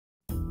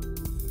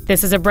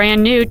This is a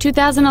brand new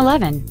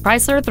 2011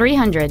 Chrysler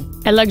 300,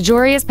 a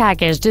luxurious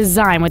package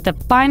designed with the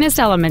finest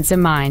elements in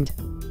mind.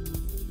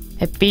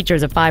 It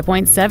features a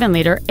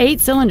 5.7-liter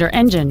 8-cylinder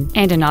engine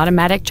and an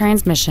automatic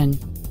transmission.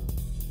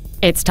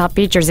 Its top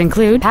features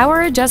include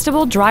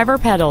power-adjustable driver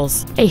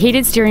pedals, a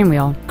heated steering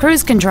wheel,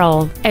 cruise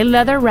control, a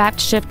leather-wrapped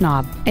shift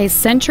knob, a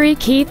Sentry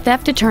key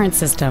theft deterrent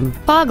system,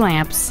 fog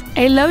lamps,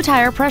 a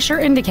low-tire pressure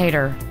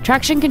indicator,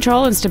 traction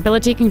control and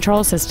stability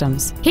control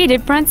systems,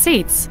 heated front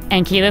seats,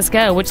 and keyless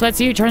go, which lets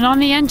you turn on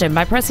the engine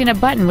by pressing a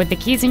button with the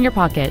keys in your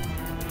pocket.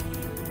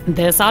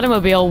 This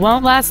automobile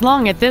won't last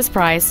long at this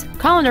price.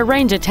 Call and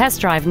arrange a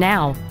test drive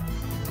now.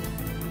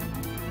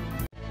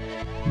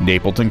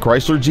 Napleton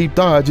Chrysler Jeep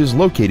Dodge is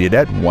located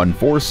at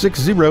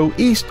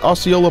 1460 East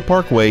Osceola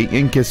Parkway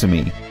in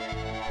Kissimmee.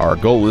 Our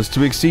goal is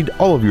to exceed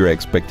all of your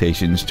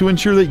expectations to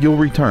ensure that you'll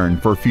return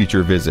for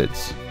future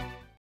visits.